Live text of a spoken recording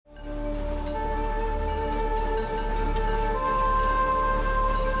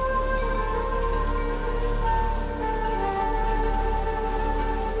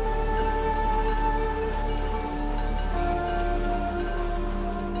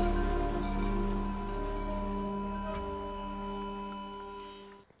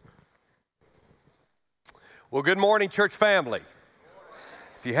Well, good morning, church family.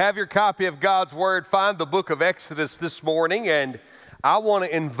 If you have your copy of God's Word, find the book of Exodus this morning, and I want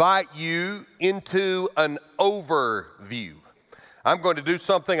to invite you into an overview. I'm going to do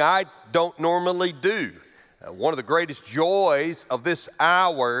something I don't normally do. One of the greatest joys of this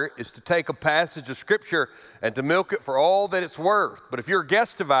hour is to take a passage of Scripture and to milk it for all that it's worth. But if you're a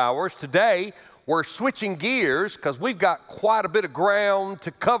guest of ours, today we're switching gears because we've got quite a bit of ground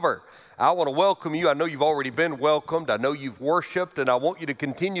to cover. I want to welcome you. I know you've already been welcomed. I know you've worshiped, and I want you to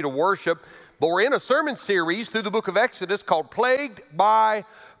continue to worship. But we're in a sermon series through the book of Exodus called Plagued by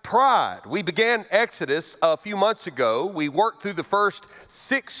Pride. We began Exodus a few months ago. We worked through the first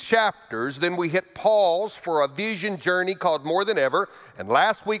 6 chapters. Then we hit pause for a vision journey called More Than Ever. And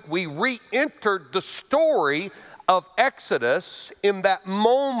last week we re-entered the story of Exodus in that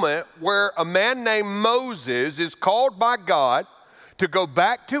moment where a man named Moses is called by God to go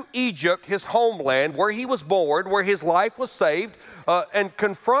back to Egypt, his homeland, where he was born, where his life was saved, and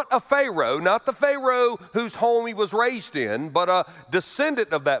confront a Pharaoh, not the Pharaoh whose home he was raised in, but a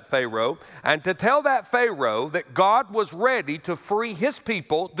descendant of that Pharaoh, and to tell that Pharaoh that God was ready to free his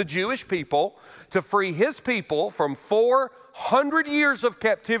people, the Jewish people, to free his people from 400 years of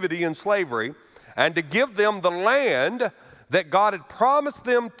captivity and slavery, and to give them the land that God had promised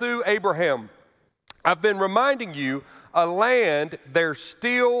them through Abraham. I've been reminding you, a land they're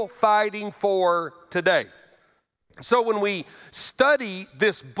still fighting for today. So when we study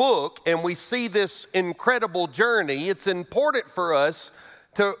this book and we see this incredible journey, it's important for us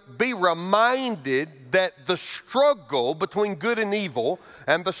to be reminded that the struggle between good and evil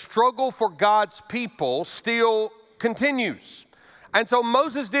and the struggle for God's people still continues. And so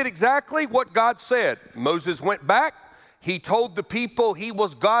Moses did exactly what God said. Moses went back. He told the people he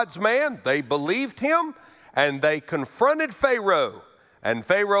was God's man. They believed him. And they confronted Pharaoh. And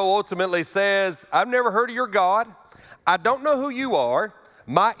Pharaoh ultimately says, I've never heard of your God. I don't know who you are.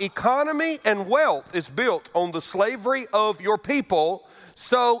 My economy and wealth is built on the slavery of your people.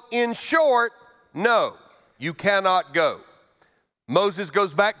 So in short, no, you cannot go. Moses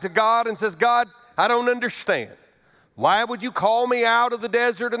goes back to God and says, God, I don't understand. Why would you call me out of the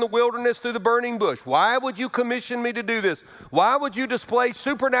desert and the wilderness through the burning bush? Why would you commission me to do this? Why would you display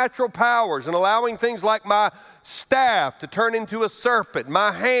supernatural powers and allowing things like my staff to turn into a serpent,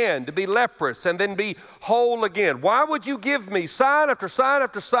 my hand to be leprous and then be whole again? Why would you give me sign after sign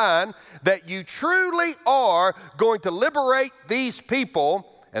after sign that you truly are going to liberate these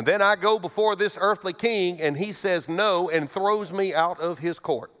people? And then I go before this earthly king and he says no and throws me out of his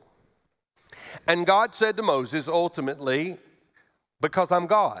court. And God said to Moses, ultimately, because I'm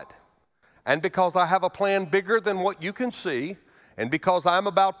God, and because I have a plan bigger than what you can see, and because I'm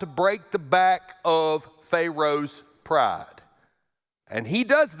about to break the back of Pharaoh's pride. And he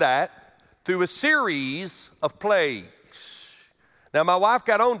does that through a series of plagues. Now, my wife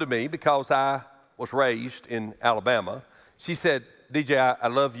got on to me because I was raised in Alabama. She said, DJ, I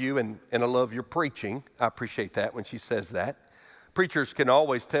love you and I love your preaching. I appreciate that when she says that. Preachers can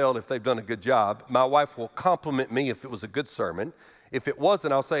always tell if they've done a good job. My wife will compliment me if it was a good sermon. If it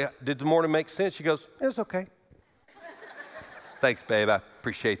wasn't, I'll say, did the morning make sense? She goes, it's okay. Thanks, babe. I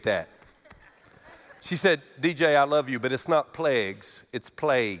appreciate that. She said, DJ, I love you, but it's not plagues, it's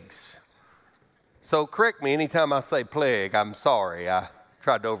plagues. So correct me anytime I say plague. I'm sorry. I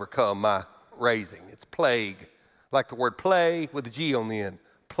tried to overcome my raising. It's plague, like the word play with a G on the end.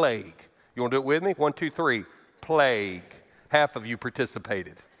 Plague. You want to do it with me? 1, 2, 3. Plague. Half of you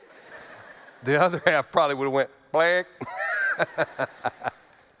participated. The other half probably would have went, plague.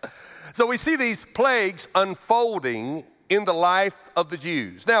 So we see these plagues unfolding in the life of the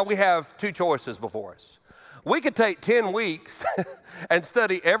Jews. Now, we have 2 choices before us. We could take 10 weeks and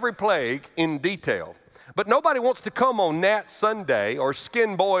study every plague in detail. But nobody wants to come on Nat Sunday or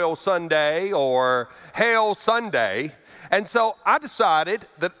Skin Boil Sunday or Hail Sunday. And so I decided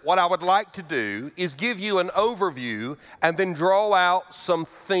that what I would like to do is give you an overview and then draw out some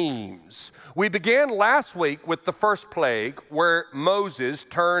themes. We began last week with the first plague where Moses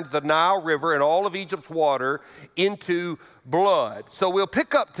turned the Nile River and all of Egypt's water into blood. So we'll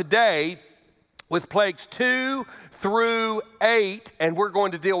pick up today with plagues 2 through 8, and we're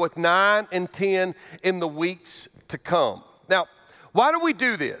going to deal with 9 and 10 in the weeks to come. Now, why do we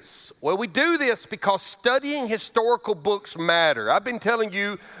do this? Well, we do this because studying historical books matter. I've been telling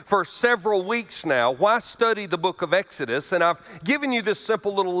you for several weeks now why study the book of Exodus, and I've given you this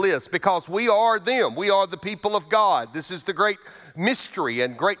simple little list because we are them. We are the people of God. This is the great mystery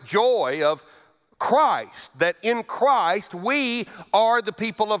and great joy of Christ, that in Christ we are the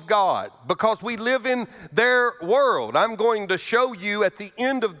people of God because we live in their world. I'm going to show you at the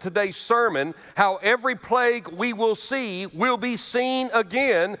end of today's sermon how every plague we will see will be seen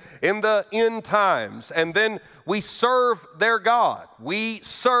again in the end times. And then we serve their God. We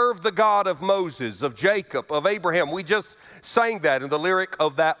serve the God of Moses, of Jacob, of Abraham. We just sang that in the lyric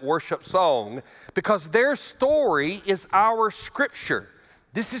of that worship song because their story is our scripture.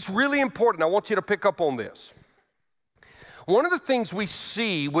 This is really important. I want you to pick up on this. One of the things we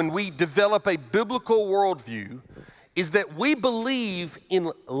see when we develop a biblical worldview is that we believe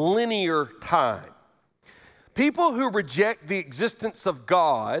in linear time. People who reject the existence of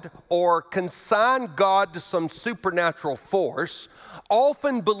God or consign God to some supernatural force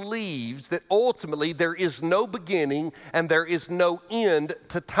often believes that ultimately there is no beginning and there is no end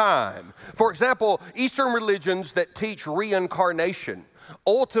to time. For example, Eastern religions that teach reincarnation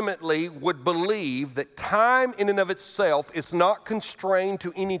ultimately would believe that time in and of itself is not constrained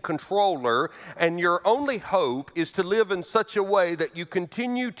to any controller, and your only hope is to live in such a way that you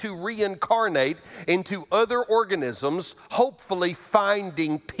continue to reincarnate into other organisms, hopefully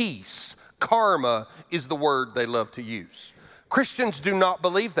finding peace. Karma is the word they love to use. Christians do not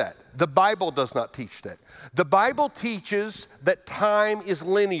believe that. The Bible does not teach that. The Bible teaches that time is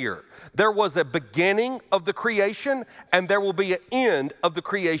linear. There was a beginning of the creation, and there will be an end of the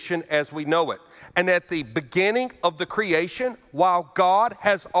creation as we know it. And at the beginning of the creation, while God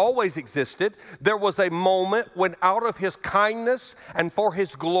has always existed, there was a moment when out of his kindness and for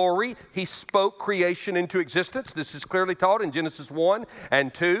his glory, he spoke creation into existence. This is clearly taught in Genesis 1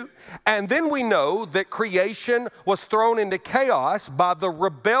 and 2. And then we know that creation was thrown into chaos by the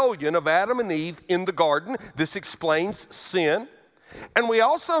rebellion of Adam and Eve in the garden. This explains sin. And we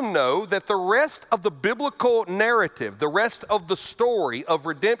also know that the rest of the biblical narrative, the rest of the story of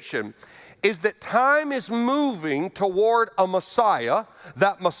redemption, is that time is moving toward a Messiah.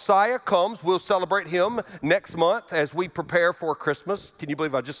 That Messiah comes. We'll celebrate him next month as we prepare for Christmas. Can you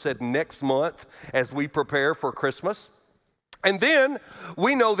believe I just said next month as we prepare for Christmas? And then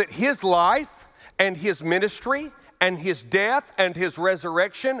we know that his life and his ministry and his death and his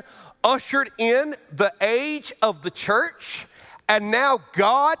resurrection ushered in the age of the church. And now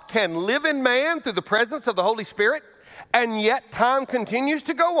God can live in man through the presence of the Holy Spirit. And yet time continues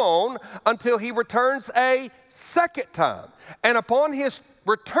to go on until he returns a second time. And upon his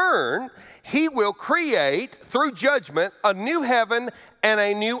return, he will create, through judgment, a new heaven and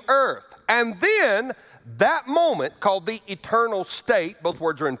a new earth. And then that moment, called the eternal state, both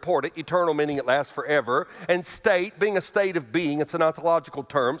words are important, eternal meaning it lasts forever, and state being a state of being, it's an ontological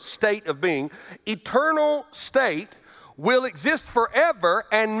term, state of being, eternal state will exist forever,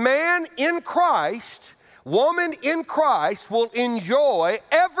 and man in Christ, woman in Christ will enjoy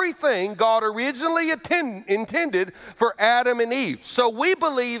everything God originally intended for Adam and Eve. So we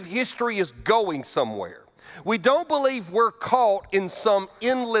believe history is going somewhere. We don't believe we're caught in some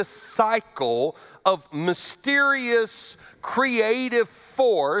endless cycle of mysterious creative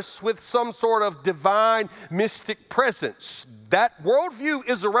force with some sort of divine mystic presence. That worldview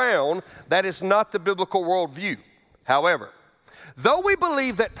is around. That is not the biblical worldview. However, though we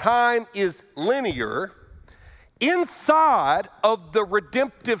believe that time is linear, inside of the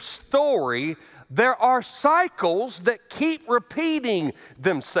redemptive story, there are cycles that keep repeating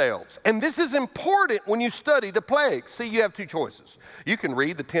themselves. And this is important when you study the plagues. See, you have two choices. You can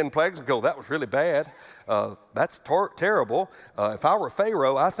read the 10 plagues and go, that was really bad. That's terrible. If I were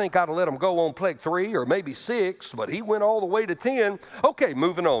Pharaoh, I think I'd have let him go on plague 3 or maybe 6, but he went all the way to 10. Okay,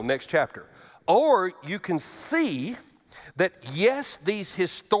 moving on, next chapter. Or you can see that, yes, these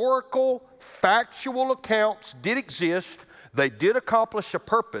historical, factual accounts did exist. They did accomplish a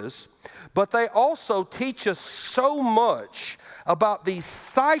purpose, but they also teach us so much about these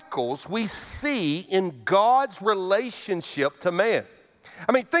cycles we see in God's relationship to man.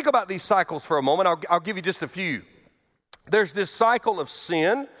 I mean, think about these cycles for a moment. I'll give you just a few. There's this cycle of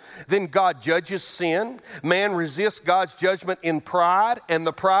sin. Then God judges sin. Man resists God's judgment in pride, and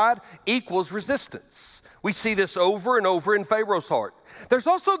the pride equals resistance. We see this over and over in Pharaoh's heart. There's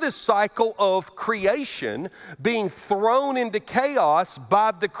also this cycle of creation being thrown into chaos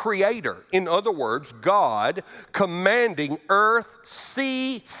by the Creator. In other words, God commanding earth,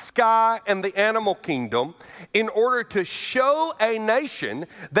 sea, sky, and the animal kingdom in order to show a nation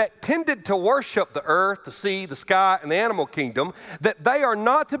that tended to worship the earth, the sea, the sky, and the animal kingdom that they are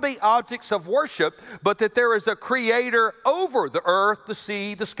not to be objects of worship, but that there is a creator over the earth, the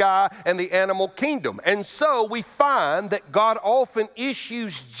sea, the sky, and the animal kingdom. And so we find that God often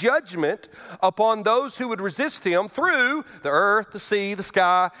issues judgment upon those who would resist him through the earth, the sea, the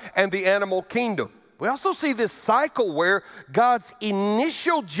sky, and the animal kingdom. We also see this cycle where God's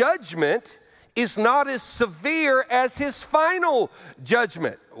initial judgment is not as severe as his final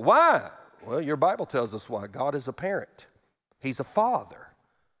judgment. Why? Well, your Bible tells us why. God is a parent. He's a father.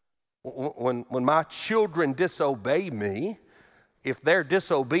 When my children disobey me, if their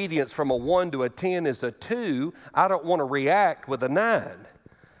disobedience from a 1 to a 10 is a 2, I don't want to react with a 9.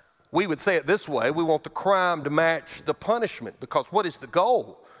 We would say it this way: we want the crime to match the punishment, because what is the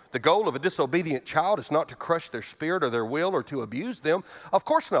goal? The goal of a disobedient child is not to crush their spirit or their will or to abuse them. Of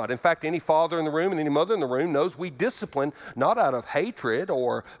course not. In fact, any father in the room and any mother in the room knows we discipline not out of hatred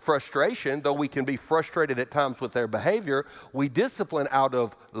or frustration, though we can be frustrated at times with their behavior. We discipline out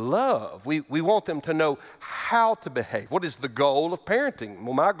of love. We want them to know how to behave. What is the goal of parenting?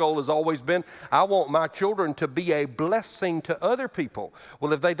 Well, my goal has always been, I want my children to be a blessing to other people.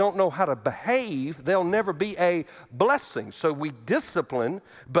 Well, if they don't know how to behave, they'll never be a blessing. So we discipline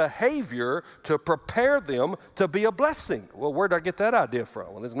behavior to prepare them to be a blessing. Well, where did I get that idea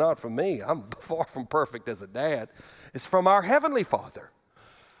from? Well, it's not from me. I'm far from perfect as a dad. It's from our Heavenly Father,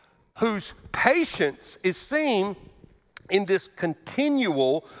 whose patience is seen in this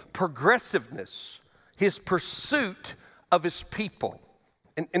continual progressiveness, his pursuit of his people.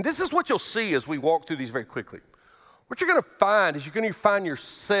 And this is what you'll see as we walk through these very quickly. What you're going to find is you're going to find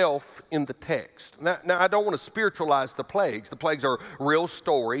yourself in the text. Now, I don't want to spiritualize the plagues. The plagues are real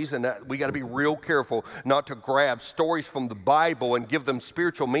stories, and we got to be real careful not to grab stories from the Bible and give them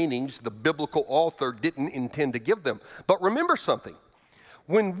spiritual meanings the biblical author didn't intend to give them. But remember something.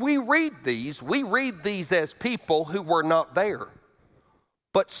 When we read these as people who were not there.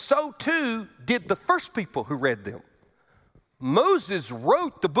 But so too did the first people who read them. Moses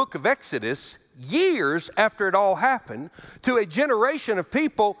wrote the book of Exodus years after it all happened to a generation of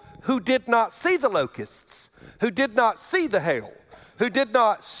people who did not see the locusts, who did not see the hail, who did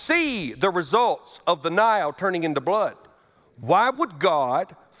not see the results of the Nile turning into blood. Why would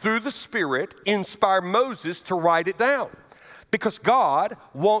God, through the Spirit, inspire Moses to write it down? Because God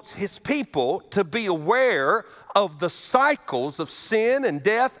wants his people to be aware of the cycles of sin and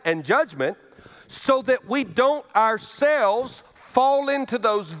death and judgment so that we don't ourselves fall into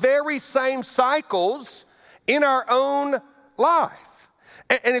those very same cycles in our own life.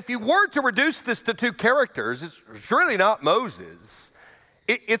 And if you were to reduce this to two characters, it's really not Moses.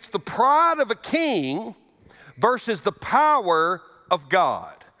 It's the pride of a king versus the power of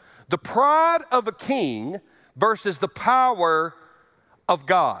God. The pride of a king versus the power of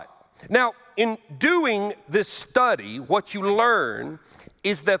God. Now, in doing this study, what you learn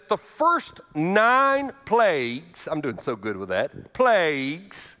is that the first 9 plagues, I'm doing so good with that,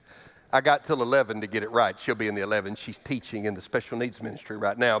 plagues, I got till 11 to get it right. She'll be in the 11. She's teaching in the special needs ministry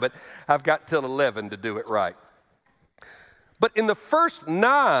right now, but I've got till 11 to do it right. But in the first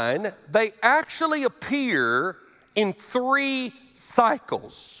 9, they actually appear in 3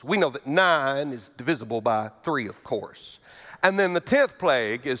 cycles. We know that 9 is divisible by 3, of course. And then the 10th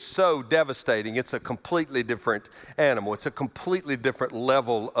plague is so devastating, it's a completely different animal. It's a completely different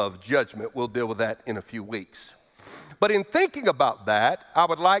level of judgment. We'll deal with that in a few weeks. But in thinking about that, I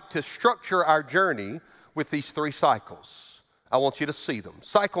would like to structure our journey with these 3 cycles. I want you to see them.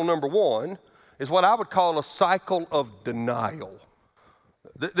 Cycle number 1 is what I would call a cycle of denial.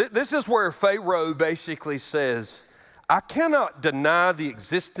 This is where Pharaoh basically says, I cannot deny the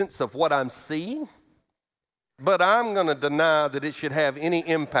existence of what I'm seeing, but I'm going to deny that it should have any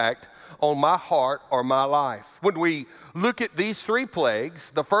impact on my heart or my life. When we look at these 3 plagues,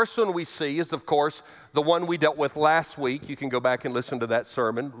 the first one we see is, of course, the one we dealt with last week. You can go back and listen to that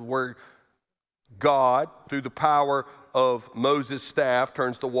sermon where God, through the power of Moses' staff,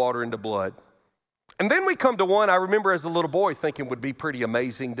 turns the water into blood. And then we come to one I remember as a little boy thinking would be pretty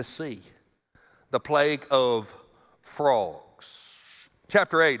amazing to see. The plague of frogs.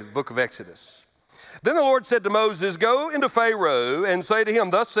 Chapter 8 of the book of Exodus. Then the Lord said to Moses, go into Pharaoh and say to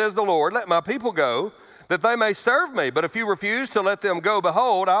him, thus says the Lord, let my people go, that they may serve me. But if you refuse to let them go,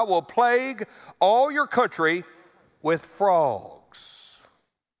 behold, I will plague all your country with frogs.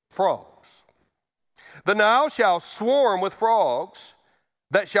 Frogs. The Nile shall swarm with frogs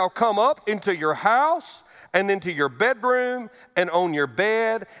that shall come up into your house and into your bedroom and on your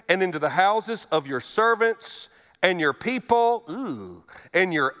bed and into the houses of your servants and your people,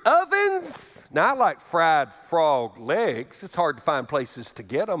 and your ovens. Now, I like fried frog legs. It's hard to find places to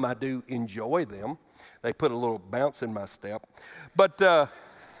get them. I do enjoy them. They put a little bounce in my step. But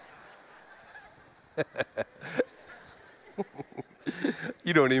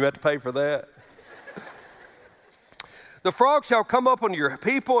you don't even have to pay for that. The frog shall come up on your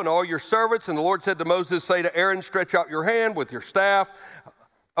people and all your servants. And the Lord said to Moses, say to Aaron, stretch out your hand with your staff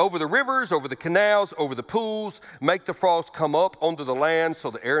over the rivers, over the canals, over the pools. Make the frogs come up onto the land.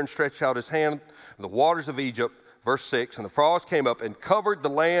 So the Aaron stretched out his hand in the waters of Egypt. Verse 6, and the frogs came up and covered the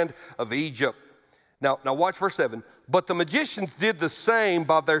land of Egypt. Now watch verse 7. But the magicians did the same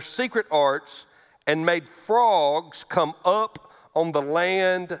by their secret arts and made frogs come up on the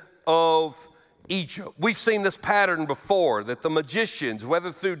land of Egypt. We've seen this pattern before, that the magicians,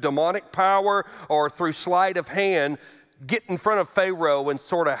 whether through demonic power or through sleight of hand, get in front of Pharaoh and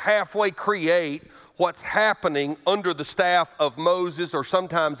sort of halfway create what's happening under the staff of Moses, or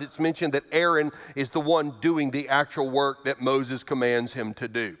sometimes it's mentioned that Aaron is the one doing the actual work that Moses commands him to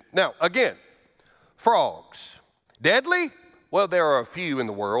do. Now, again, frogs. Deadly? Well, there are a few in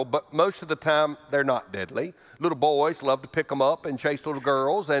the world, but most of the time they're not deadly. Little boys love to pick them up and chase little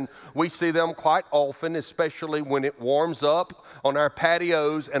girls, and we see them quite often, especially when it warms up on our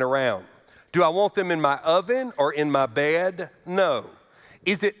patios and around. Do I want them in my oven or in my bed? No.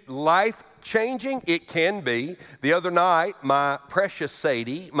 Is it life-changing? It can be. The other night, my precious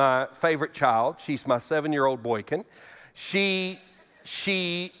Sadie, my favorite child, she's my 7-year-old boykin, she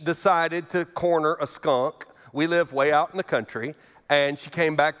decided to corner a skunk. We live way out in the country, and she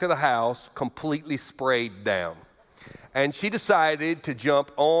came back to the house completely sprayed down. And she decided to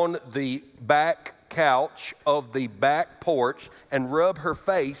jump on the back couch of the back porch and rub her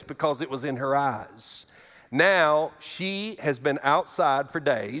face because it was in her eyes. Now, she has been outside for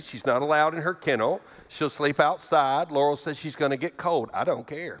days. She's not allowed in her kennel. She'll sleep outside. Laurel says she's going to get cold. I don't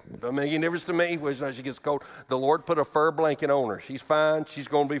care. $1 million difference to me whether she gets cold. The Lord put a fur blanket on her. She's fine. She's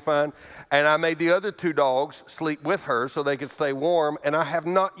going to be fine. And I made the other 2 dogs sleep with her so they could stay warm. And I have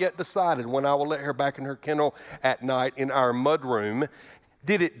not yet decided when I will let her back in her kennel at night in our mudroom.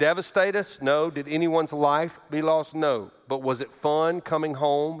 Did it devastate us? No. Did anyone's life be lost? No. But was it fun coming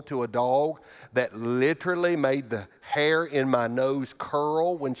home to a dog that literally made the hair in my nose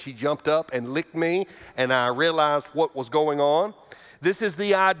curl when she jumped up and licked me and I realized what was going on? This is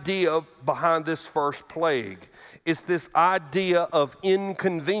the idea behind this first plague. It's this idea of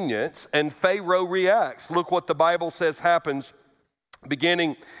inconvenience, and Pharaoh reacts. Look what the Bible says happens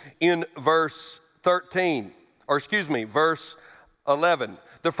beginning in verse 11.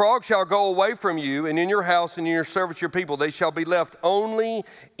 The frog shall go away from you, and in your house and in your servants, your people, they shall be left only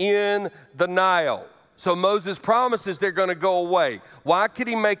in the Nile. So Moses promises they're going to go away. Why could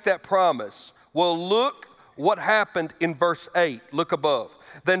he make that promise? Well, look what happened in verse 8. Look above.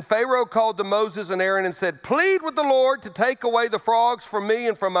 Then Pharaoh called to Moses and Aaron and said, plead with the Lord to take away the frogs from me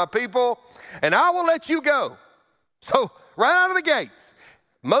and from my people, and I will let you go. So right out of the gates,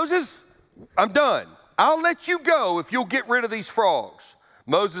 Moses, I'm done. I'll let you go if you'll get rid of these frogs.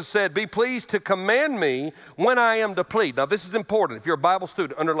 Moses said, be pleased to command me when I am to plead. Now, this is important. If you're a Bible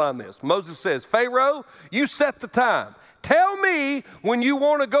student, underline this. Moses says, Pharaoh, you set the time. Tell me when you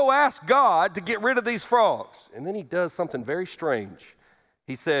want to go ask God to get rid of these frogs. And then he does something very strange.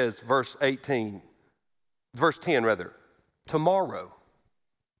 He says, verse 10, tomorrow.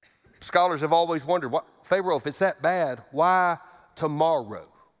 Scholars have always wondered, Pharaoh, if it's that bad, why tomorrow?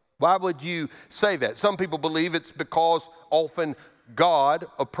 Why would you say that? Some people believe it's because often God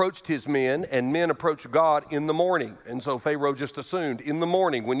approached his men and men approached God in the morning. And so Pharaoh just assumed, in the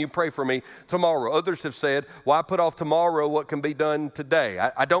morning, when you pray for me, tomorrow. Others have said, why put off tomorrow what can be done today?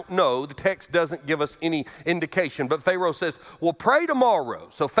 I don't know. The text doesn't give us any indication. But Pharaoh says, well, pray tomorrow.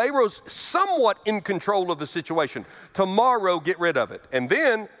 So Pharaoh's somewhat in control of the situation. Tomorrow, get rid of it. And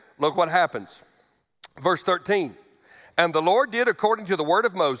then, look what happens. Verse 13. And the Lord did according to the word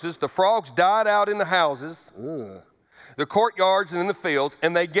of Moses. The frogs died out in the houses, the courtyards and in the fields,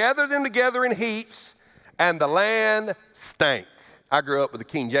 and they gathered them together in heaps, and the land stank. I grew up with the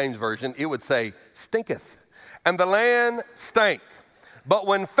King James Version. It would say, stinketh. And the land stank. But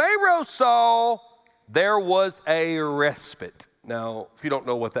when Pharaoh saw there was a respite. Now, if you don't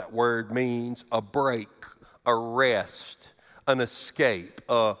know what that word means, a break, a rest, an escape,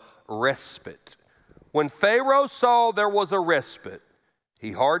 a respite. When Pharaoh saw there was a respite,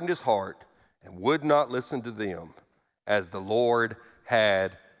 he hardened his heart and would not listen to them as the Lord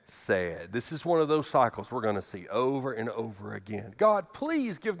had said. This is one of those cycles we're going to see over and over again. God,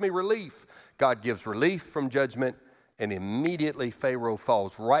 please give me relief. God gives relief from judgment And immediately Pharaoh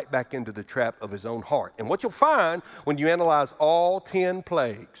falls right back into the trap of his own heart. And what you'll find when you analyze all 10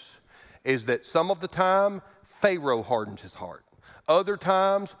 plagues is that some of the time Pharaoh hardens his heart. Other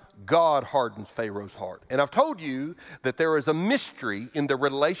times, God hardens Pharaoh's heart. And I've told you that there is a mystery in the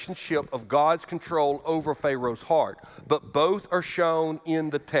relationship of God's control over Pharaoh's heart, but both are shown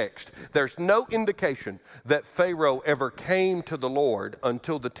in the text. There's no indication that Pharaoh ever came to the Lord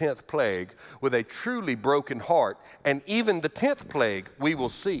until the 10th plague with a truly broken heart. And even the 10th plague, we will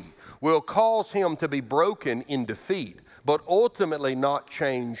see, will cause him to be broken in defeat, but ultimately not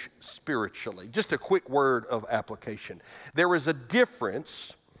change spiritually. Just a quick word of application. There is a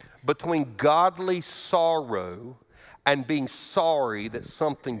difference between godly sorrow and being sorry that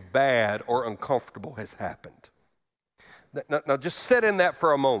something bad or uncomfortable has happened. Now just sit in that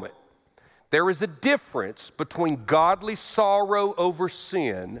for a moment. There is a difference between godly sorrow over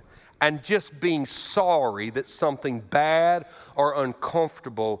sin and just being sorry that something bad or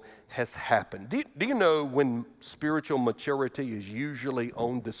uncomfortable has happened. Do you know when spiritual maturity is usually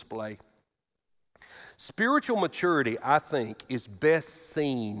on display? Spiritual maturity, I think, is best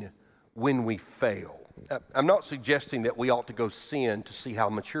seen when we fail. I'm not suggesting that we ought to go sin to see how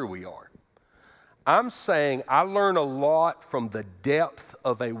mature we are. I'm saying I learn a lot from the depth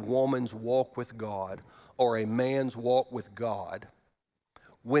of a woman's walk with God or a man's walk with God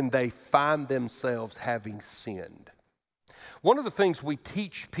when they find themselves having sinned. One of the things we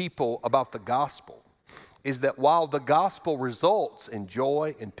teach people about the gospel is that while the gospel results in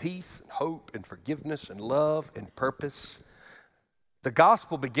joy and peace and hope and forgiveness and love and purpose, the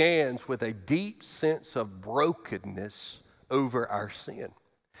gospel begins with a deep sense of brokenness over our sin.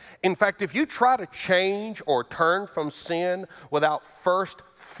 In fact, if you try to change or turn from sin without first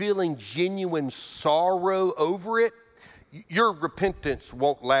feeling genuine sorrow over it, your repentance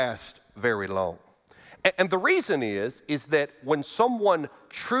won't last very long. And the reason is that when someone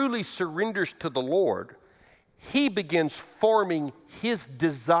truly surrenders to the Lord, he begins forming his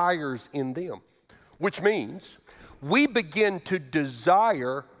desires in them, which means we begin to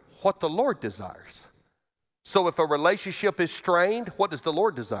desire what the Lord desires. So if a relationship is strained, what does the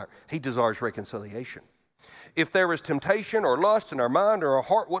Lord desire? He desires reconciliation. If there is temptation or lust in our mind or our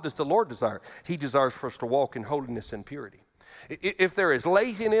heart, what does the Lord desire? He desires for us to walk in holiness and purity. If there is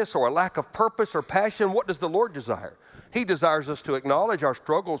laziness or a lack of purpose or passion, what does the Lord desire? He desires us to acknowledge our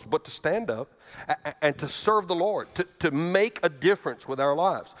struggles, but to stand up and to serve the Lord, to make a difference with our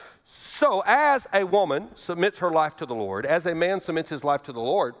lives. So as a woman submits her life to the Lord, as a man submits his life to the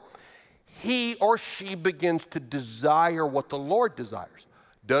Lord, he or she begins to desire what the Lord desires.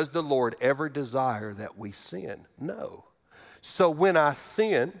 Does the Lord ever desire that we sin? No. So when I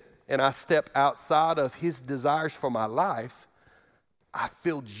sin and I step outside of his desires for my life, I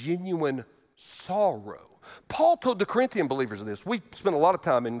feel genuine sorrow. Paul told the Corinthian believers this. We spent a lot of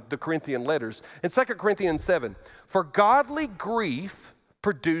time in the Corinthian letters. In 2 Corinthians 7, for godly grief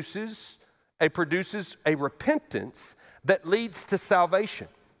produces a repentance that leads to salvation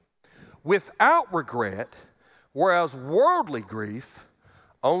without regret, whereas worldly grief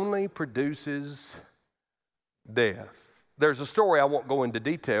only produces death. There's a story, I won't go into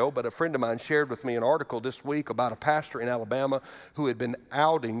detail, but a friend of mine shared with me an article this week about a pastor in Alabama who had been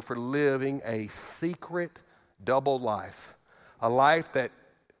outing for living a secret double life, a life that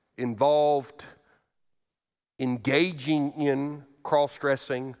involved engaging in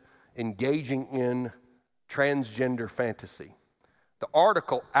cross-dressing, engaging in transgender fantasy. The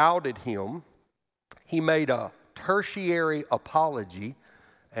article outed him. He made a tertiary apology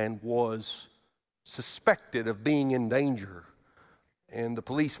and was suspected of being in danger. And the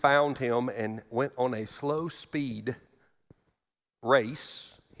police found him and went on a slow speed race.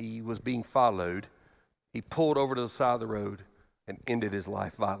 He was being followed. He pulled over to the side of the road and ended his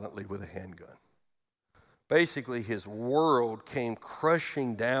life violently with a handgun. Basically, his world came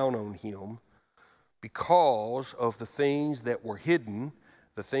crushing down on him because of the things that were hidden,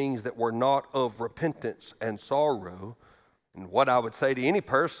 the things that were not of repentance and sorrow. And what I would say to any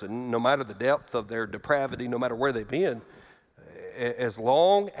person, no matter the depth of their depravity, no matter where they've been, as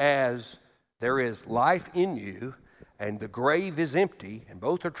long as there is life in you and the grave is empty, and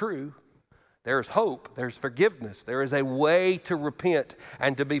both are true, there is hope, there's forgiveness, there is a way to repent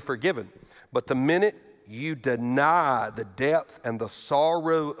and to be forgiven. But the minute you deny the depth and the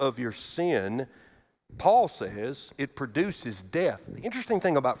sorrow of your sin, Paul says it produces death. The interesting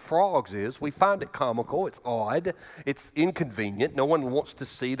thing about frogs is we find it comical, it's odd, it's inconvenient. No one wants to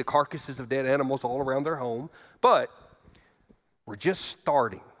see the carcasses of dead animals all around their home. But we're just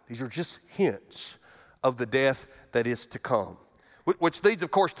starting. These are just hints of the death that is to come. Which leads,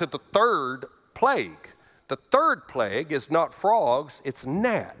 of course, to the third plague. The third plague is not frogs, it's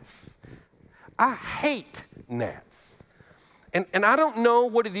gnats. I hate gnats. And I don't know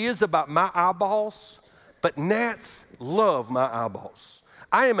what it is about my eyeballs, but gnats love my eyeballs.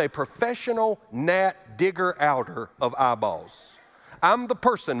 I am a professional gnat digger-outer of eyeballs. I'm the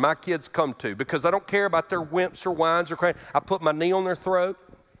person my kids come to because I don't care about their wimps or whines or crying. I put my knee on their throat,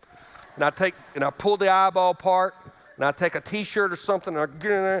 and I pull the eyeball apart, and I take a T-shirt or something, and I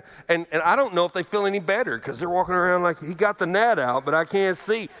get in there, and I don't know if they feel any better because they're walking around like, he got the gnat out, but I can't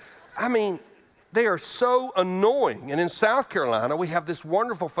see. I mean, they are so annoying. And in South Carolina, we have this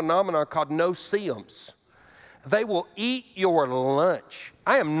wonderful phenomenon called no-see-ums. They will eat your lunch.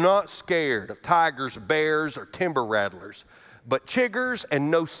 I am not scared of tigers, bears, or timber rattlers, but chiggers and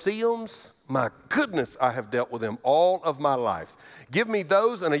no-see-ums, my goodness, I have dealt with them all of my life. Give me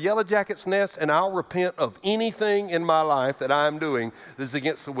those and a yellow jacket's nest, and I'll repent of anything in my life that I'm doing that is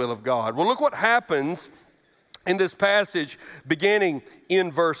against the will of God. Well, look what happens in this passage beginning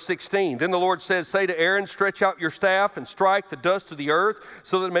in verse 16. Then the Lord says, say to Aaron, stretch out your staff and strike the dust of the earth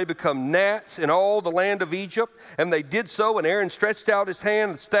so that it may become gnats in all the land of Egypt. And they did so, and Aaron stretched out his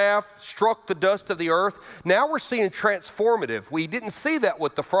hand, and the staff struck the dust of the earth. Now we're seeing transformative. We didn't see that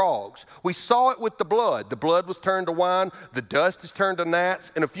with the frogs. We saw it with the blood. The blood was turned to wine. The dust is turned to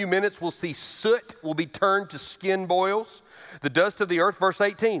gnats. In a few minutes, we'll see soot will be turned to skin boils. The dust of the earth, verse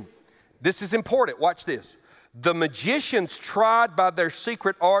 18. This is important. Watch this. The magicians tried by their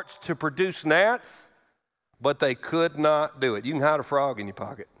secret arts to produce gnats, but they could not do it. You can hide a frog in your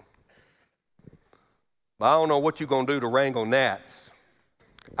pocket. I don't know what you're going to do to wrangle gnats.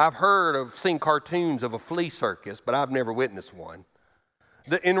 I've seen cartoons of a flea circus, but I've never witnessed one.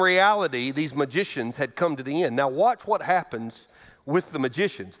 In reality, these magicians had come to the end. Now watch what happens with the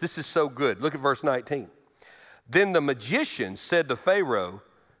magicians. This is so good. Look at verse 19. Then the magicians said to Pharaoh,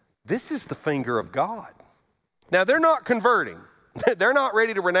 this is the finger of God. Now, they're not converting. They're not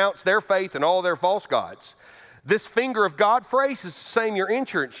ready to renounce their faith and all their false gods. This finger of God phrase is the same your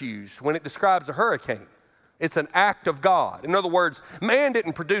insurance used when it describes a hurricane. It's an act of God. In other words, man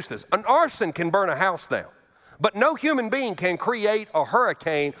didn't produce this. An arson can burn a house down, but no human being can create a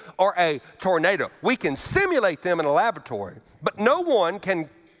hurricane or a tornado. We can simulate them in a laboratory, but no one can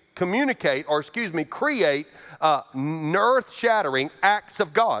create earth-shattering acts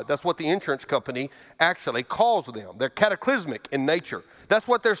of God. That's what the insurance company actually calls them. They're cataclysmic in nature. That's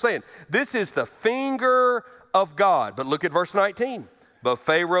what they're saying. This is the finger of God. But look at verse 19. But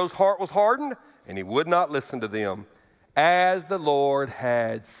Pharaoh's heart was hardened, and he would not listen to them, as the Lord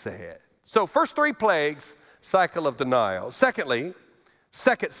had said. So first three plagues, cycle of denial. Secondly,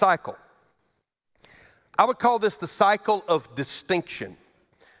 second cycle. I would call this the cycle of distinction.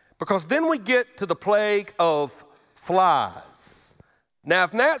 Because then we get to the plague of flies. Now,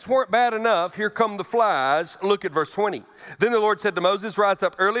 if gnats weren't bad enough, here come the flies. Look at verse 20. Then the Lord said to Moses, rise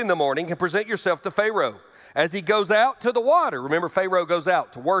up early in the morning and present yourself to Pharaoh as he goes out to the water. Remember, Pharaoh goes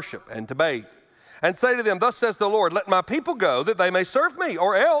out to worship and to bathe. And say to them, thus says the Lord, let my people go that they may serve me,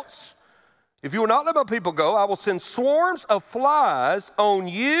 or else, if you will not let my people go, I will send swarms of flies on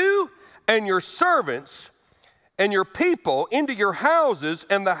you and your servants and your people into your houses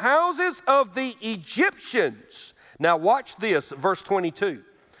and the houses of the Egyptians. Now watch this, verse 22.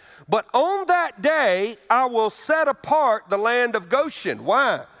 But on that day I will set apart the land of Goshen.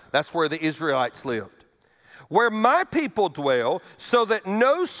 Why? That's where the Israelites lived. Where my people dwell, so that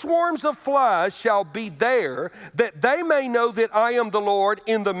no swarms of flies shall be there, that they may know that I am the Lord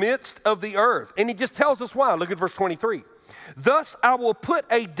in the midst of the earth. And he just tells us why. Look at verse 23. Thus I will put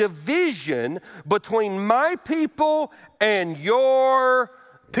a division between my people and your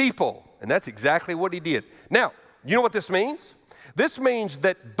people. And that's exactly what he did. Now, you know what this means? This means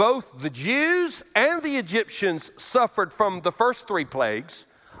that both the Jews and the Egyptians suffered from the first three plagues.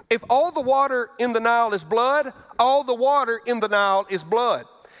 If all the water in the Nile is blood, all the water in the Nile is blood.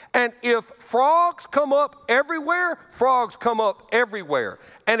 And if frogs come up everywhere, frogs come up everywhere.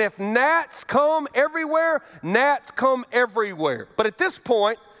 And if gnats come everywhere, gnats come everywhere. But at this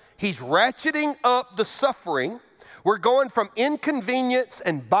point, he's ratcheting up the suffering. We're going from inconvenience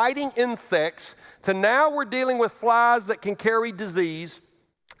and biting insects to now we're dealing with flies that can carry disease.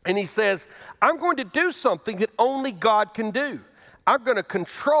 And he says, I'm going to do something that only God can do. I'm going to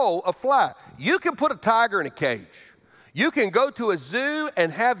control a fly. You can put a tiger in a cage. You can go to a zoo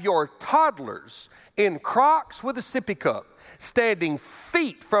and have your toddlers in Crocs with a sippy cup, standing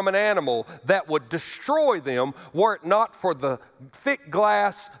feet from an animal that would destroy them were it not for the thick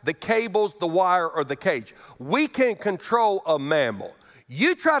glass, the cables, the wire, or the cage. We can control a mammal.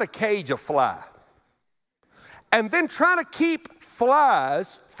 You try to cage a fly, and then try to keep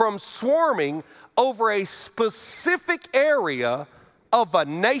flies from swarming over a specific area of a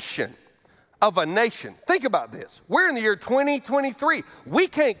nation. Think about this. We're in the year 2023. We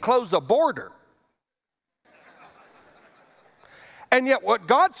can't close a border. And yet what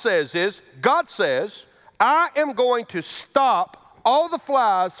God says is, I am going to stop all the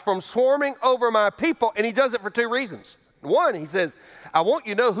flies from swarming over my people, and he does it for two reasons. One, he says, I want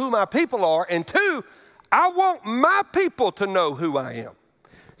you to know who my people are, and two, I want my people to know who I am.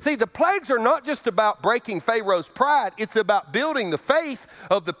 See, the plagues are not just about breaking Pharaoh's pride, it's about building the faith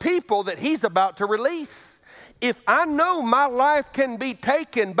of the people that he's about to release. If I know my life can be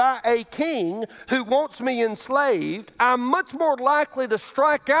taken by a king who wants me enslaved, I'm much more likely to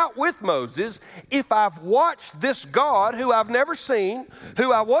strike out with Moses if I've watched this God who I've never seen,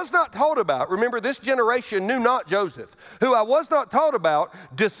 who I was not taught about. Remember, this generation knew not Joseph, who I was not taught about,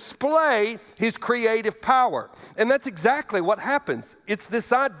 display his creative power. And that's exactly what happens. It's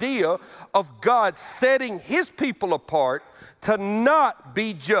this idea of God setting his people apart to not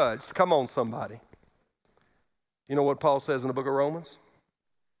be judged. Come on, somebody. You know what Paul says in the book of Romans?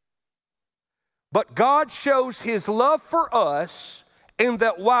 But God shows his love for us in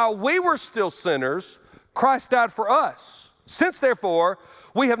that while we were still sinners, Christ died for us. Since therefore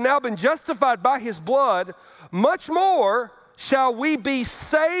we have now been justified by his blood, much more shall we be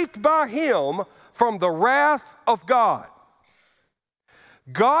saved by him from the wrath of God.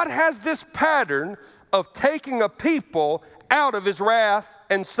 God has this pattern of taking a people out of his wrath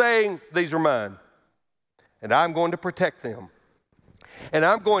and saying, these are mine. And I'm going to protect them. And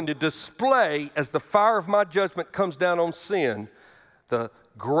I'm going to display, as the fire of my judgment comes down on sin, the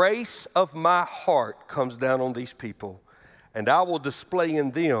grace of my heart comes down on these people. And I will display in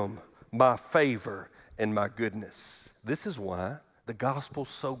them my favor and my goodness. This is why the gospel's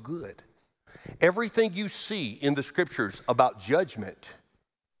so good. Everything you see in the scriptures about judgment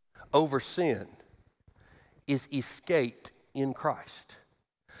over sin is escaped in Christ.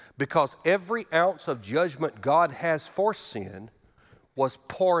 Because every ounce of judgment God has for sin was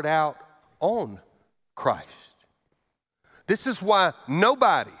poured out on Christ. This is why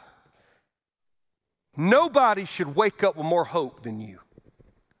nobody should wake up with more hope than you.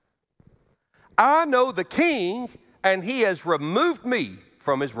 I know the King, and he has removed me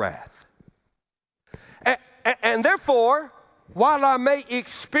from his wrath. And therefore, while I may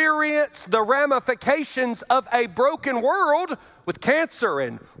experience the ramifications of a broken world with cancer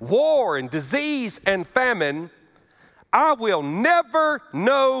and war and disease and famine, I will never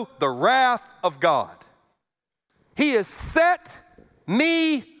know the wrath of God. He has set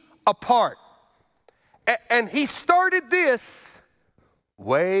me apart. And he started this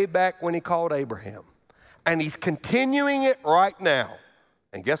way back when he called Abraham. And he's continuing it right now.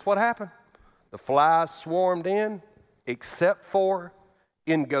 And guess what happened? The flies swarmed in, except for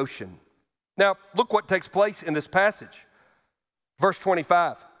in Goshen. Now, look what takes place in this passage. Verse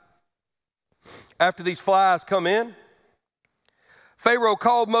 25. After these flies come in, Pharaoh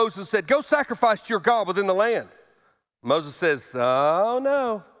called Moses and said, go sacrifice to your God within the land. Moses says, oh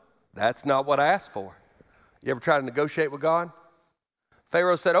no, that's not what I asked for. You ever try to negotiate with God?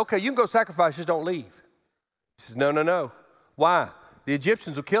 Pharaoh said, okay, you can go sacrifice, just don't leave. He says, no. Why? The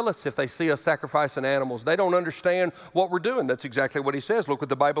Egyptians will kill us if they see us sacrificing animals. They don't understand what we're doing. That's exactly what he says. Look what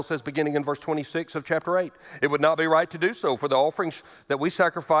the Bible says beginning in verse 26 of chapter 8. It would not be right to do so, for the offerings that we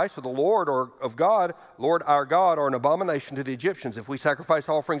sacrifice to the Lord or of God, Lord our God, are an abomination to the Egyptians. If we sacrifice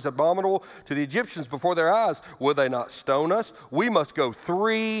offerings abominable to the Egyptians before their eyes, will they not stone us? We must go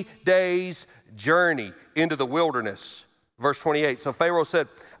 3 days' journey into the wilderness. Verse 28. So Pharaoh said,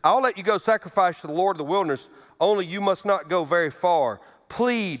 I'll let you go sacrifice to the Lord of the wilderness, only you must not go very far.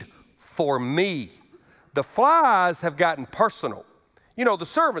 Plead for me. The flies have gotten personal. You know, the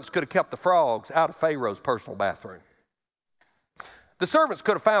servants could have kept the frogs out of Pharaoh's personal bathroom. The servants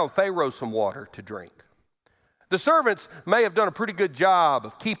could have found Pharaoh some water to drink. The servants may have done a pretty good job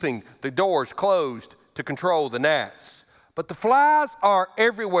of keeping the doors closed to control the gnats. But the flies are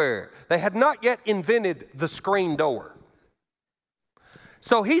everywhere. They had not yet invented the screen door.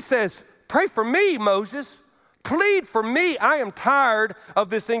 So he says, pray for me, Moses. Plead for me. I am tired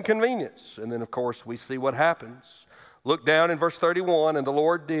of this inconvenience. And then, of course, we see what happens. Look down in verse 31. And the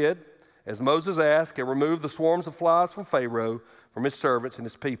Lord did as Moses asked and removed the swarms of flies from Pharaoh, from his servants and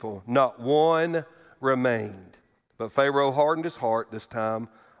his people. Not one remained. But Pharaoh hardened his heart this time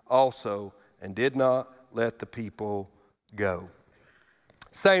also and did not let the people go.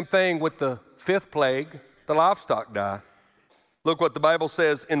 Same thing with the fifth plague, the livestock die. Look what the Bible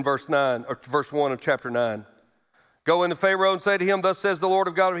says in verse 9, or verse 1 of chapter 9. Go into Pharaoh and say to him, thus says the Lord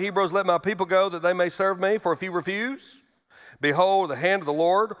of God of Hebrews, let my people go that they may serve me. For if he refuse, behold, the hand of the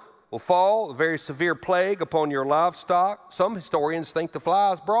Lord will fall, a very severe plague upon your livestock. Some historians think the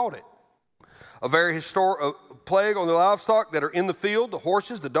flies brought it. A very plague on the livestock that are in the field, the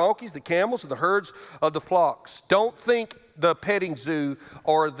horses, the donkeys, the camels, and the herds of the flocks. Don't think the petting zoo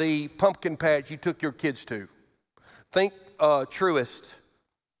or the pumpkin patch you took your kids to. Think Truist.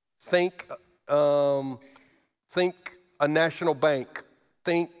 Think a national bank.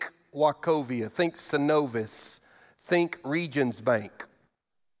 Think Wachovia. Think Synovus. Think Regions Bank.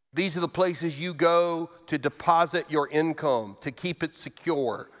 These are the places you go to deposit your income, to keep it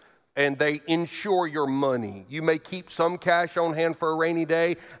secure. And they insure your money. You may keep some cash on hand for a rainy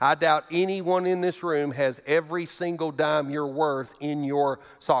day. I doubt anyone in this room has every single dime you're worth in your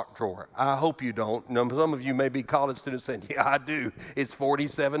sock drawer. I hope you don't. Some of you may be college students saying, yeah, I do. It's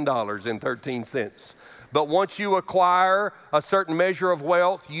 $47.13. But once you acquire a certain measure of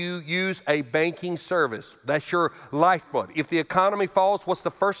wealth, you use a banking service. That's your lifeblood. If the economy falls, what's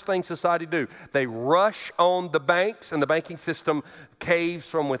the first thing society do? They rush on the banks, and the banking system caves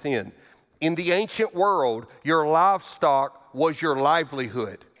from within. In the ancient world, your livestock was your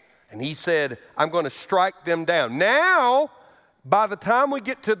livelihood. And he said, I'm going to strike them down. Now, by the time we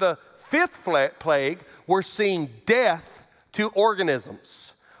get to the fifth plague, we're seeing death to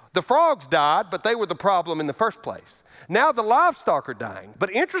organisms. The frogs died, but they were the problem in the first place. Now the livestock are dying. But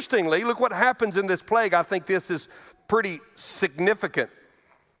interestingly, look what happens in this plague. I think this is pretty significant.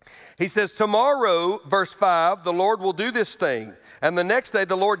 He says, tomorrow, verse 5, the Lord will do this thing. And the next day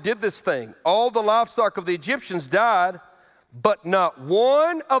the Lord did this thing. All the livestock of the Egyptians died, but not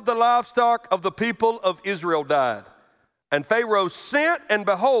one of the livestock of the people of Israel died. And Pharaoh sent, and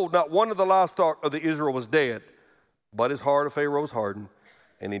behold, not one of the livestock of the Israel was dead. But his heart of Pharaoh was hardened,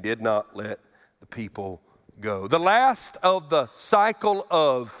 and he did not let the people go. The last of the cycle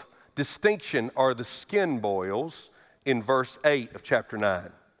of distinction are the skin boils in verse 8 of chapter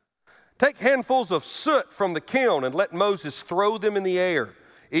 9. Take handfuls of soot from the kiln and let Moses throw them in the air.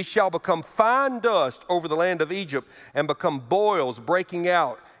 It shall become fine dust over the land of Egypt and become boils breaking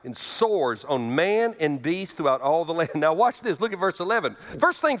out in sores on man and beast throughout all the land. Now watch this. Look at verse 11.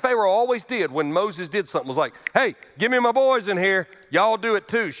 First thing Pharaoh always did when Moses did something was like, hey, give me my boys in here. Y'all do it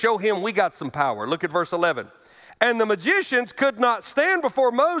too. Show him we got some power. Look at verse 11. And the magicians could not stand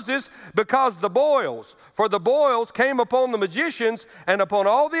before Moses because the boils. For the boils came upon the magicians and upon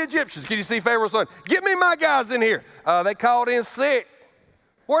all the Egyptians. Can you see Pharaoh's son? Get me my guys in here. They called in sick.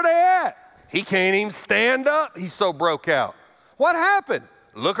 Where they at? He can't even stand up. He's so broke out. What happened?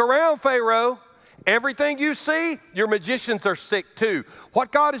 Look around, Pharaoh. Everything you see, your magicians are sick too.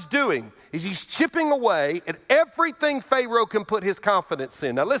 What God is doing is he's chipping away at everything Pharaoh can put his confidence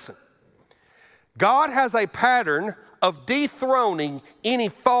in. Now listen, God has a pattern of dethroning any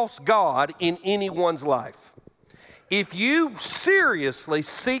false god in anyone's life. If you seriously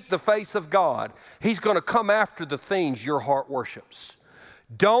seek the face of God, he's going to come after the things your heart worships.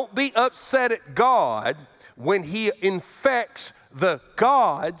 Don't be upset at God when he infects the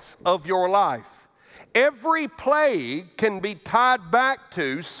gods of your life. Every plague can be tied back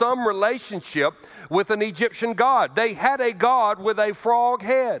to some relationship with an Egyptian god. They had a god with a frog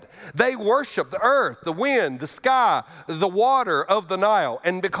head. They worshiped the earth, the wind, the sky, the water of the Nile.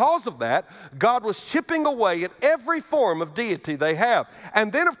 And because of that, God was chipping away at every form of deity they have.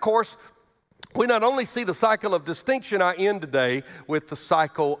 And then, of course, we not only see the cycle of distinction, I end today with the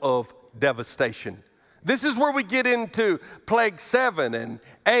cycle of devastation. This is where we get into plague 7 and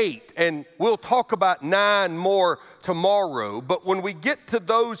 8, and we'll talk about 9 more tomorrow. But when we get to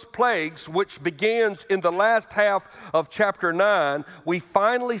those plagues, which begins in the last half of chapter 9, we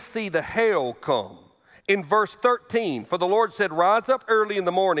finally see the hail come. In verse 13, for the Lord said, rise up early in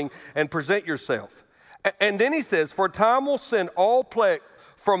the morning and present yourself. And then he says, for time will send all plagues.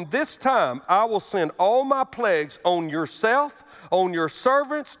 From this time, I will send all my plagues on yourself, on your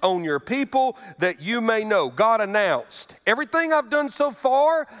servants, on your people, that you may know. God announced, everything I've done so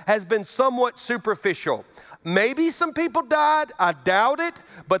far has been somewhat superficial. Maybe some people died, I doubt it,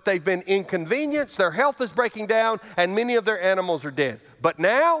 but they've been inconvenienced, their health is breaking down, and many of their animals are dead. But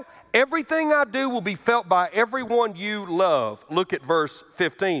now, everything I do will be felt by everyone you love. Look at verse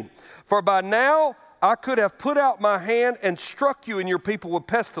 15. For by now, I could have put out my hand and struck you and your people with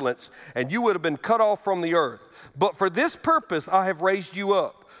pestilence, and you would have been cut off from the earth. But for this purpose I have raised you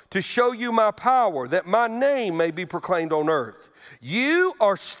up, to show you my power, that my name may be proclaimed on earth. You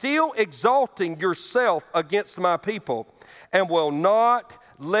are still exalting yourself against my people, and will not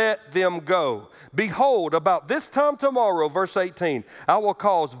let them go. Behold, about this time tomorrow, verse 18, I will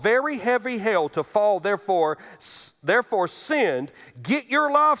cause very heavy hail to fall, therefore send, get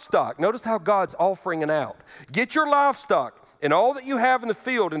your livestock. Notice how God's offering it out. Get your livestock and all that you have in the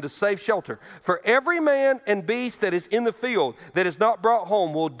field into safe shelter. For every man and beast that is in the field that is not brought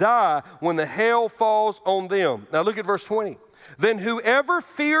home will die when the hail falls on them. Now look at verse 20. Then whoever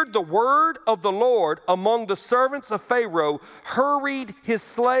feared the word of the Lord among the servants of Pharaoh hurried his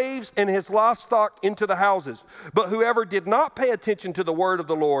slaves and his livestock into the houses. But whoever did not pay attention to the word of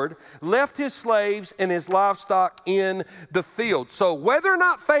the Lord left his slaves and his livestock in the field. So whether or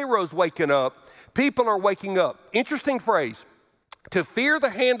not Pharaoh's waking up, people are waking up. Interesting phrase. To fear the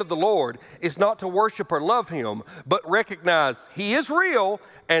hand of the Lord is not to worship or love him, but recognize he is real,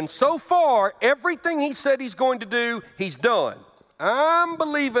 and so far, everything he said he's going to do, he's done. I'm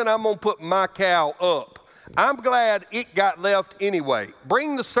believing I'm going to put my cow up. I'm glad it got left anyway.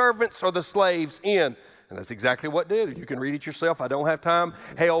 Bring the servants or the slaves in. And that's exactly what did. You can read it yourself. I don't have time.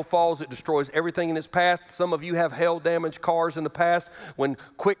 Hail falls. It destroys everything in its path. Some of you have hail-damaged cars in the past when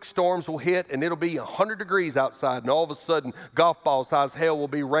quick storms will hit and it'll be 100 degrees outside and all of a sudden golf ball-sized hail will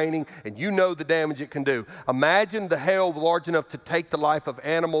be raining and you know the damage it can do. Imagine the hail large enough to take the life of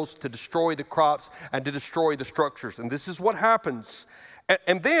animals, to destroy the crops, and to destroy the structures. And this is what happens.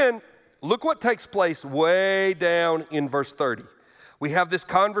 And then look what takes place way down in verse 30. We have this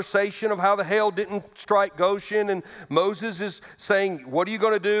conversation of how the hail didn't strike Goshen, and Moses is saying, what are you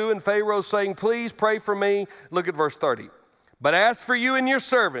going to do? And Pharaoh's saying, please pray for me. Look at verse 30. But as for you and your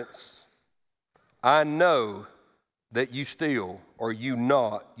servants, I know that you still, or you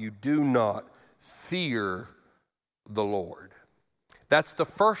do not fear the Lord. That's the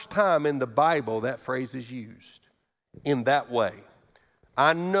first time in the Bible that phrase is used in that way.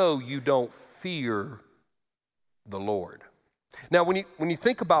 I know you don't fear the Lord. Now, when you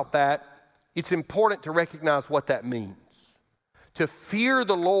think about that, it's important to recognize what that means. To fear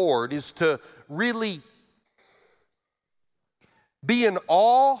the Lord is to really be in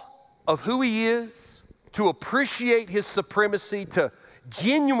awe of who he is, to appreciate his supremacy, to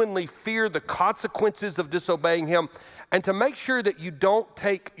genuinely fear the consequences of disobeying him, and to make sure that you don't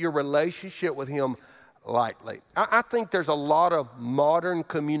take your relationship with him lightly. I think there's a lot of modern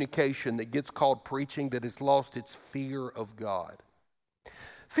communication that gets called preaching that has lost its fear of God.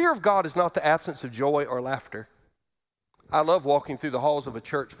 Fear of God is not the absence of joy or laughter. I love walking through the halls of a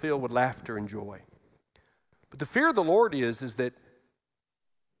church filled with laughter and joy. But the fear of the Lord is that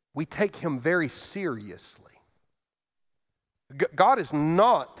we take him very seriously. God is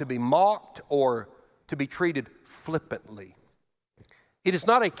not to be mocked or to be treated flippantly. It is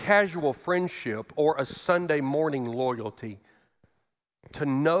not a casual friendship or a Sunday morning loyalty to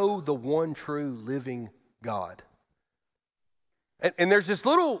know the one true living God. And there's this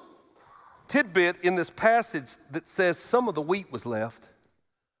little tidbit in this passage that says some of the wheat was left,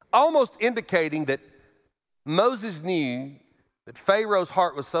 almost indicating that Moses knew that Pharaoh's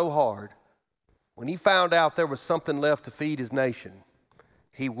heart was so hard, when he found out there was something left to feed his nation,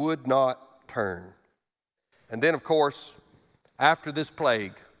 he would not turn. And then, of course, after this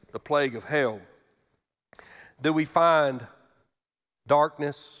plague, the plague of hell, do we find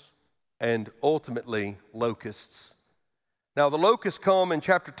darkness and ultimately locusts. Now, the locusts come in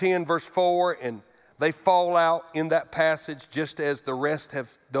chapter 10, verse 4, and they fall out in that passage just as the rest have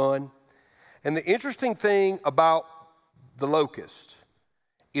done. And the interesting thing about the locust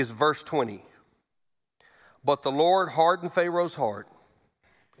is verse 20. But the Lord hardened Pharaoh's heart,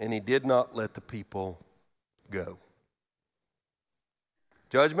 and he did not let the people go.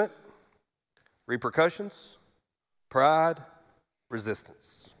 Judgment, repercussions, pride,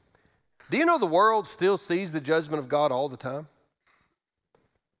 resistance. Do you know the world still sees the judgment of God all the time?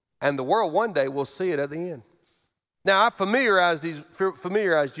 And the world one day will see it at the end. Now, I familiarized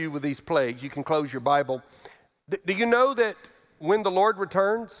you with these plagues. You can close your Bible. Do you know that when the Lord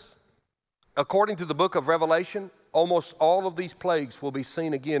returns, according to the book of Revelation, almost all of these plagues will be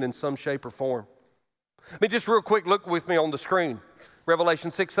seen again in some shape or form? I mean, just real quick, look with me on the screen. Revelation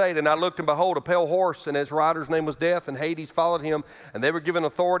 6:8, and I looked, and behold, a pale horse, and his rider's name was Death, and Hades followed him, and they were given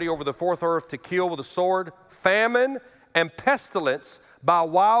authority over the fourth earth to kill with a sword, famine, and pestilence by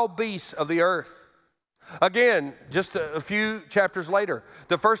wild beasts of the earth. Again, just a few chapters later,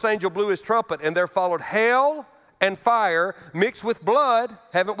 the first angel blew his trumpet, and there followed hail and fire mixed with blood.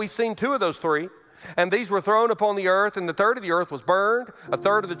 Haven't we seen two of those three? And these were thrown upon the earth, and the third of the earth was burned, a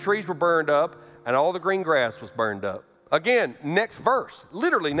third of the trees were burned up, and all the green grass was burned up. Again, next verse,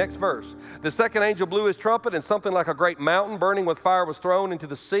 literally next verse. The second angel blew his trumpet, and something like a great mountain burning with fire was thrown into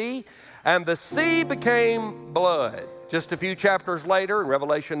the sea, and the sea became blood. Just a few chapters later, in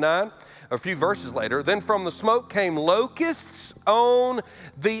Revelation 9, a few verses later, then from the smoke came locusts on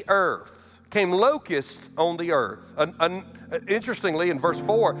the earth. came locusts on the earth. Interestingly, in verse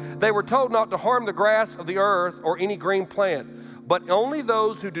 4, they were told not to harm the grass of the earth or any green plant, but only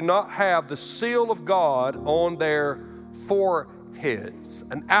those who do not have the seal of God on their foreheads,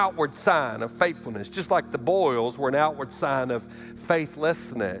 an outward sign of faithfulness, just like the boils were an outward sign of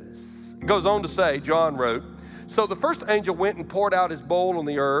faithlessness. It goes on to say, John wrote, so the first angel went and poured out his bowl on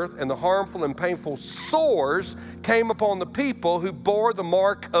the earth, and the harmful and painful sores came upon the people who bore the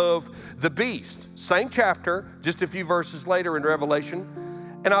mark of the beast. Same chapter, just a few verses later in Revelation.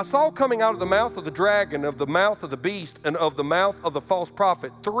 And I saw coming out of the mouth of the dragon, of the mouth of the beast, and of the mouth of the false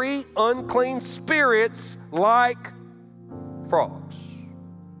prophet, 3 unclean spirits like frogs.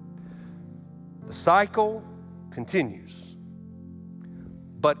 The cycle continues.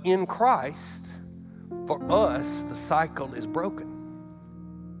 But in Christ, for us, the cycle is broken.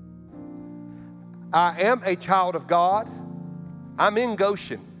 I am a child of God. I'm in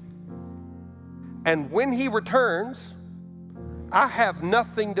Goshen. And when he returns, I have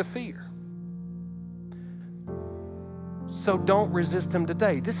nothing to fear. So don't resist him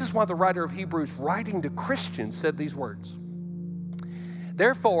today. This is why the writer of Hebrews, writing to Christians, said these words.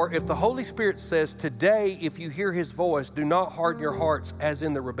 Therefore, if the Holy Spirit says, today, if you hear his voice, do not harden your hearts as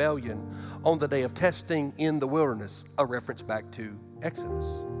in the rebellion on the day of testing in the wilderness, a reference back to Exodus.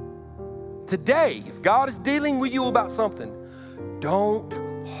 Today, if God is dealing with you about something, don't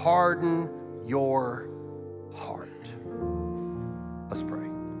harden your heart. Let's pray.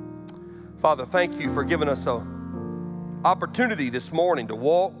 Father, thank you for giving us an opportunity this morning to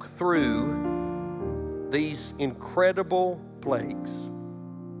walk through these incredible plagues.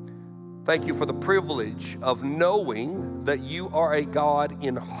 Thank you for the privilege of knowing that you are a God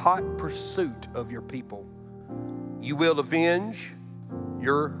in hot pursuit of your people. You will avenge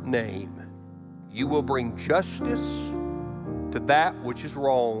your name. You will bring justice to that which is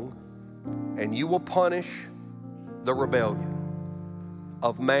wrong, and you will punish the rebellion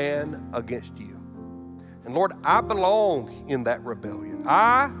of man against you. And Lord, I belong in that rebellion.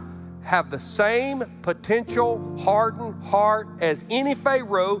 I have the same potential hardened heart as any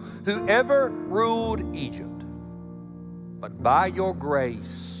Pharaoh who ever ruled Egypt. But by your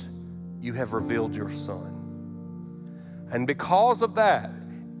grace, you have revealed your Son. And because of that,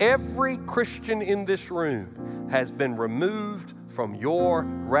 every Christian in this room has been removed from your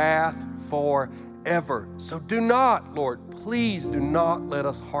wrath forever. So do not, Lord, please do not let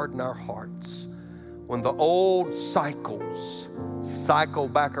us harden our hearts when the old cycles cycle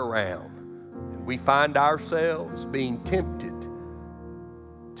back around and we find ourselves being tempted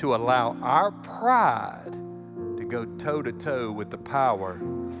to allow our pride to go toe-to-toe with the power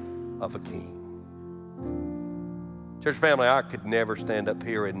of a king. Church family, I could never stand up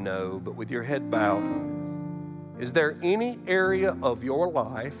here and know, but with your head bowed, is there any area of your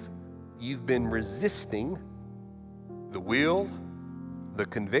life you've been resisting the will, the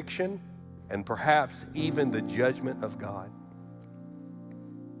conviction, and perhaps even the judgment of God?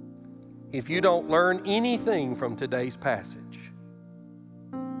 If you don't learn anything from today's passage,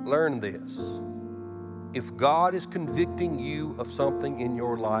 learn this. If God is convicting you of something in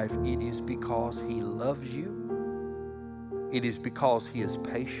your life, it is because he loves you. It is because he is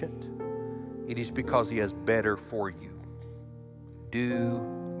patient. It is because he has better for you. Do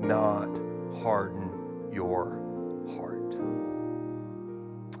not harden your heart.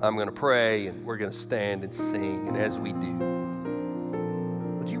 I'm going to pray and we're going to stand and sing. And as we do,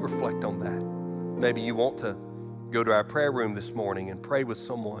 would you reflect on that? Maybe you want to go to our prayer room this morning and pray with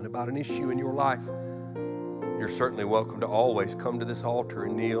someone about an issue in your life. You're certainly welcome to always come to this altar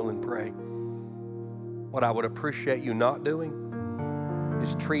and kneel and pray. What I would appreciate you not doing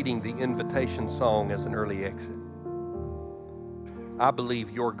is treating the invitation song as an early exit. I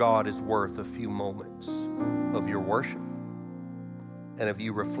believe your God is worth a few moments of your worship and of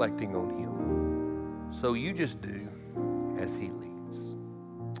you reflecting on him. So you just do as he leads.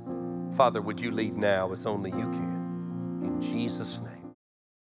 Father, would you lead now as only you can? In Jesus' name.